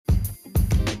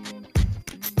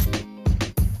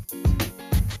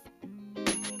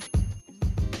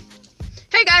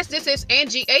guys, this is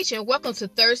Angie H, and welcome to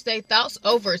Thursday Thoughts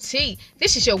Over Tea.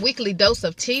 This is your weekly dose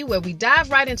of tea where we dive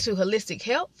right into holistic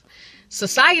health,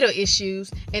 societal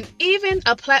issues, and even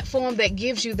a platform that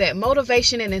gives you that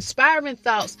motivation and inspiring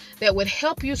thoughts that would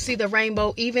help you see the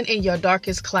rainbow even in your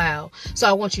darkest cloud. So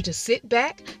I want you to sit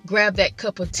back, grab that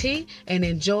cup of tea, and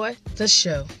enjoy the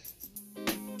show.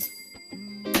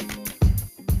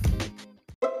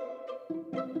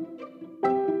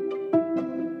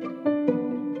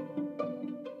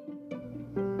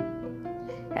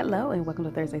 Hello and welcome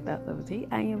to Thursday Thoughts Over Tea.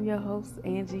 I am your host,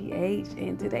 Angie H,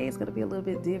 and today is going to be a little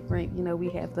bit different. You know, we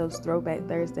have those throwback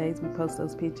Thursdays, we post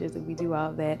those pictures and we do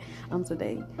all that.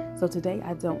 Today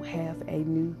I don't have a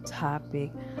new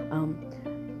topic.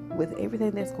 With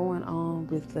everything that's going on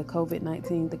with the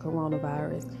COVID-19, the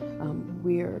coronavirus,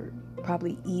 we're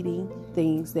probably eating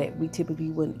things that we typically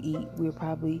wouldn't eat. We're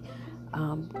probably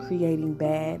creating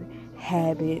bad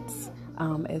habits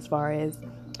as far as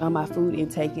my food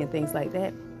intake and things like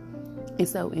that. And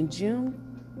so in June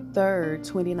 3rd,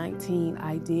 2019,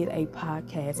 I did a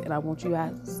podcast, and I want you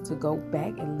guys to go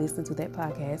back and listen to that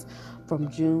podcast from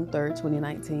June 3rd,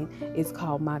 2019. It's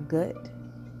called My Gut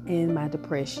and My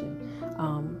Depression.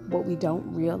 What we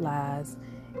don't realize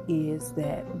is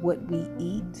that what we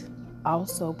eat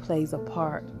also plays a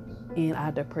part in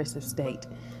our depressive state.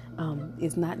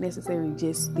 It's not necessarily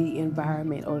just the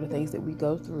environment or the things that we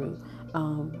go through.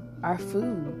 Our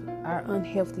food, our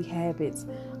unhealthy habits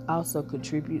also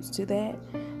contributes to that.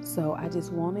 So I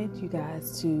just wanted you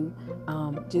guys to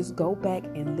just go back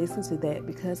and listen to that,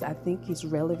 because I think it's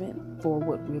relevant for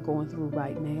what we're going through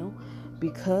right now,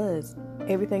 because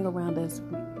everything around us,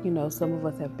 some of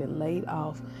us have been laid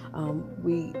off.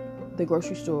 The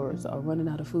grocery stores are running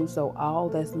out of food, so all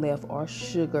that's left are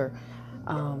sugar,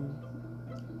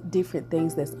 different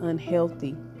things that's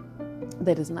unhealthy,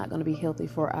 that is not going to be healthy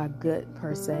for our gut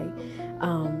per se.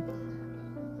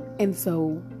 And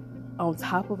so on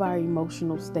top of our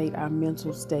emotional state, our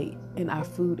mental state, and our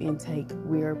food intake,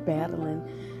 we're battling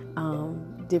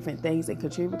different things that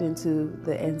contributing to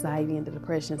the anxiety and the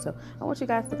depression. So I want you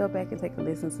guys to go back and take a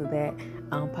listen to that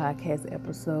podcast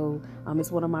episode.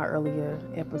 It's one of my earlier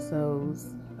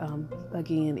episodes.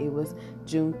 Again, it was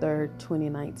June 3rd,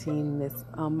 2019. It's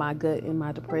My Gut and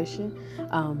My Depression.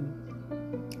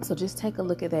 So just take a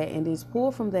look at that and just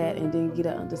pull from that and then get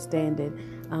an understanding.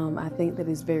 I think that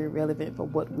is very relevant for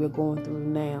what we're going through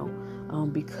now,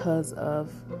 because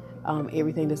of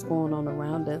everything that's going on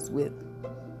around us with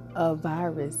a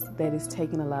virus that is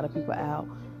taking a lot of people out,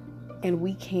 and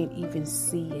we can't even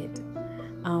see it.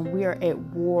 We are at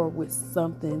war with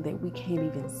something that we can't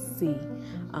even see.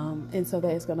 And so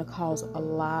that is going to cause a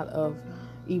lot of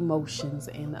emotions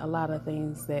and a lot of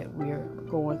things that we're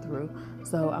going through.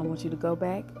 So I want you to go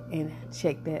back and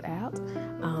check that out.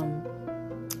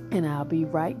 And I'll be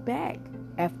right back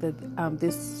after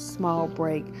this small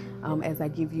break as I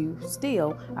give you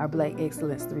still our Black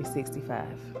Excellence 365.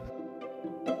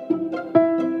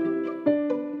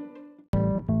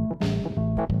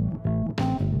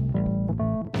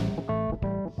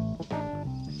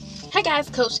 Hey guys,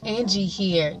 Coach Angie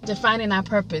here, defining our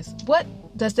purpose. What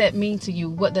does that mean to you?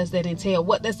 What does that entail?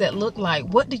 What does that look like?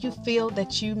 What do you feel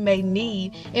that you may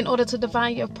need in order to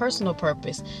define your personal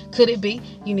purpose? Could it be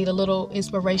you need a little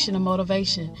inspiration and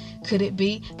motivation? Could it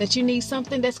be that you need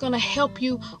something that's going to help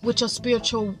you with your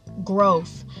spiritual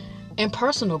growth and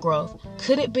personal growth?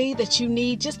 Could it be that you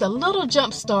need just a little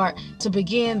jump start to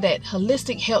begin that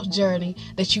holistic health journey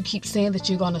that you keep saying that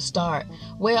you're going to start?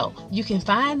 Well, you can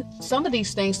find some of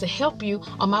these things to help you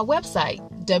on my website,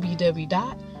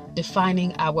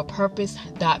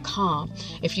 www.definingourpurpose.com.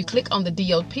 If you click on the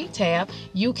DOP tab,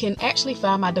 you can actually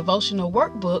find my devotional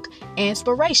workbook,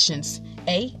 Anspirations,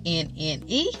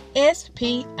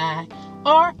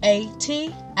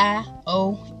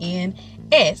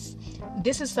 ANNESPIRATIONS.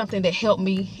 This is something that helped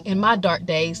me in my dark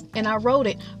days, and I wrote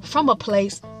it from a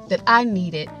place that I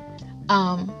needed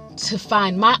to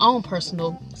find my own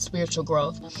personal spiritual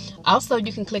growth. Also,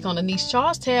 you can click on the Niche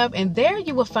Charles tab, and there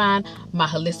you will find my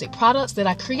holistic products that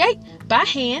I create by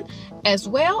hand, as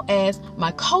well as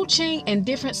my coaching and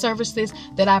different services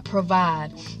that I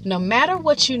provide. No matter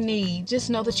what you need,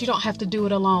 just know that you don't have to do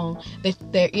it alone, that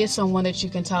there is someone that you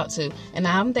can talk to, and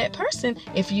I'm that person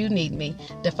if you need me.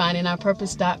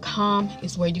 DefiningOurPurpose.com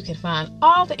is where you can find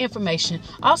all the information.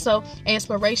 Also,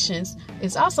 Inspirations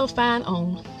is also found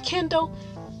on Kindle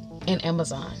and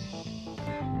Amazon.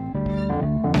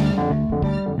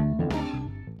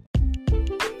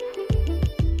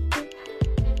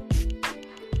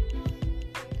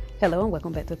 Hello and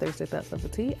welcome back to Thursday Thoughts Over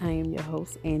Tea. I am your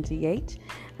host, Angie H.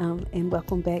 And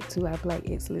welcome back to our Black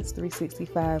Excellence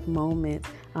 365 moments.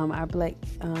 Our Black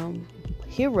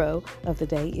hero of the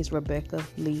day is Rebecca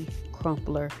Lee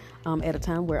Crumpler. At a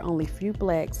time where only few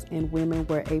Blacks and women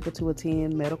were able to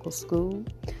attend medical school,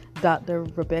 Dr.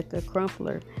 Rebecca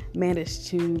Crumpler managed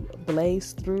to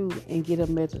blaze through and get a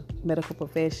medical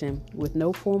profession with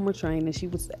no formal training. She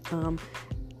was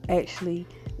actually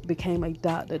became a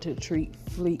doctor to treat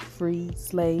freed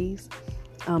slaves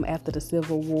after the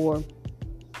Civil War.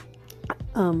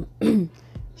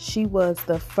 She was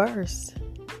the first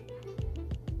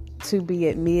to be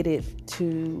admitted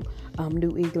to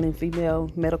New England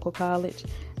Female Medical College,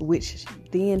 which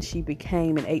then she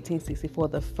became in 1864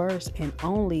 the first and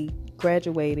only Black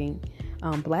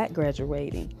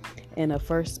graduating and a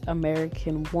first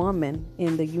American woman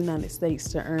in the United States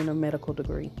to earn a medical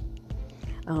degree.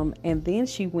 And then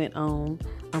she went on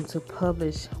to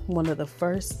publish one of the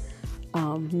first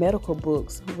medical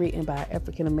books written by an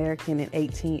African American in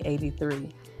 1883.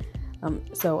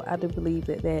 So I do believe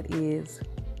that is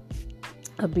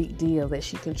a big deal that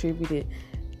she contributed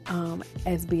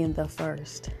as being the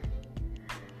first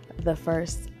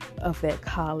of that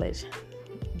college,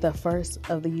 the first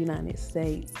of the United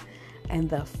States, and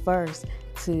the first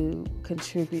to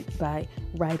contribute by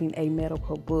writing a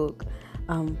medical book.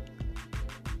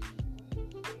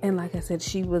 And like I said,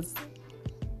 she was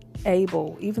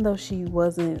able, even though she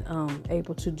wasn't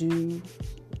able to do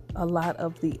a lot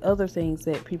of the other things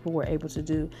that people were able to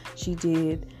do, she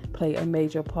did play a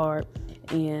major part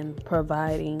in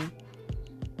providing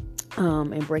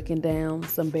and breaking down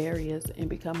some barriers and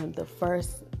becoming the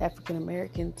first African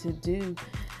American to do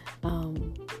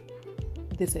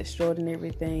this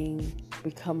extraordinary thing,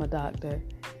 become a doctor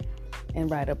and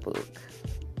write a book.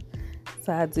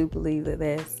 So I do believe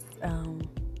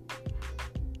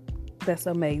that's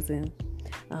amazing.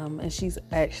 And she's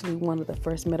actually one of the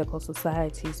first medical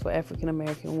societies for African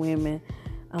American women,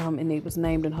 and it was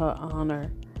named in her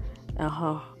honor.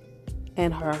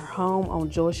 And her home on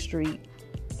George Street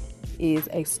is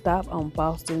a stop on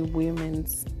Boston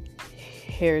Women's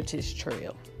Heritage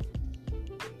Trail.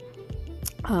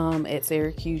 At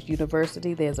Syracuse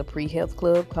University, there's a pre-health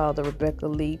club called the Rebecca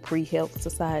Lee Pre-Health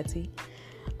Society,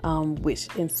 which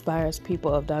inspires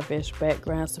people of diverse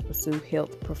backgrounds to pursue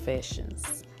health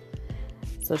professions.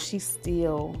 So she's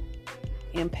still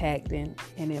impacting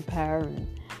and empowering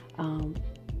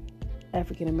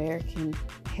African American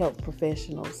health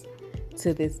professionals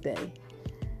to this day.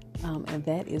 And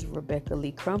that is Rebecca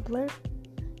Lee Crumpler,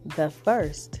 the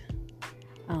first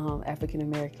African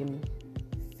American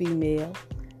female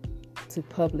to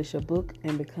publish a book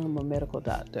and become a medical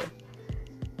doctor.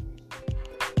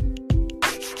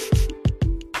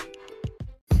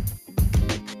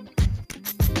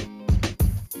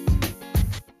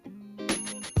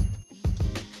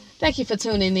 Thank you for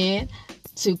tuning in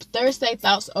to Thursday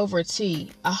Thoughts Over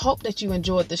Tea. I hope that you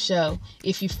enjoyed the show.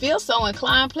 If you feel so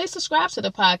inclined, please subscribe to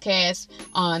the podcast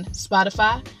on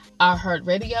Spotify,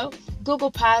 iHeartRadio,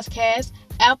 Google Podcasts,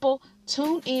 Apple,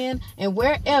 TuneIn, and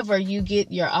wherever you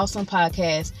get your awesome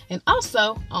podcasts, and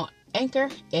also on Anchor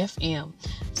FM.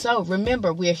 So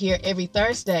remember, we're here every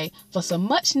Thursday for some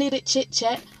much needed chit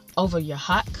chat over your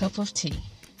hot cup of tea.